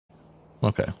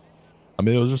Okay. I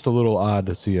mean, it was just a little odd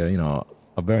to see a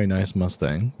very nice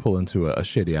Mustang pull into a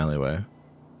shady alleyway.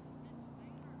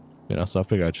 So I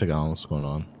figured I'd check out what's going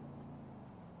on.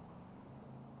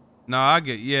 No, I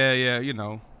get, yeah,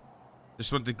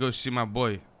 just went to go see my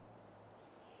boy.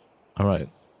 All right.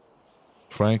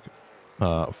 Frank,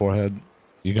 Forehead,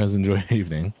 you guys enjoy your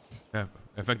evening. Yeah,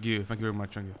 thank you very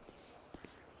much, thank you.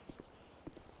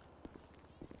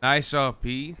 Nice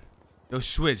RP. Yo,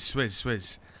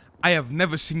 Swizz. I have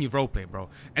never seen you roleplay, bro.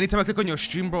 Anytime I click on your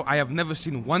stream, bro, I have never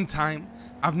seen one time.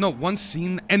 I've not once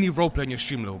seen any roleplay on your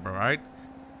stream, little bro, right?